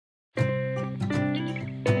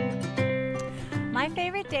My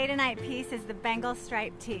favorite day to night piece is the Bengal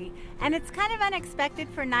striped tee. And it's kind of unexpected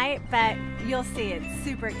for night, but you'll see it's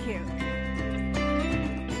super cute.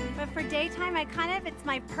 But for daytime, it's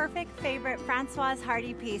my perfect favorite Françoise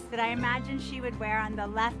Hardy piece that I imagine she would wear on the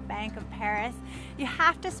left bank of Paris. You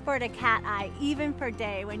have to sport a cat eye, even for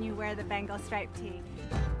day, when you wear the Bengal striped tee.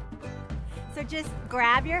 So just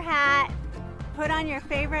grab your hat, put on your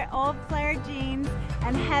favorite old flared jeans,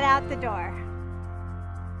 and head out the door.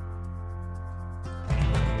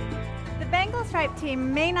 The Bengal striped tee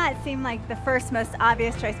may not seem like the first most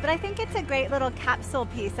obvious choice, but I think it's a great little capsule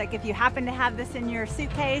piece. Like if you happen to have this in your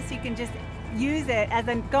suitcase, you can just use it as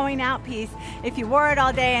a going out piece. If you wore it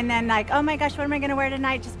all day and then like, oh my gosh, what am I gonna wear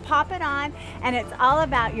tonight? Just pop it on, and it's all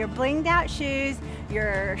about your blinged out shoes,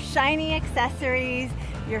 your shiny accessories,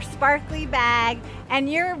 your sparkly bag, and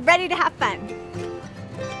you're ready to have fun.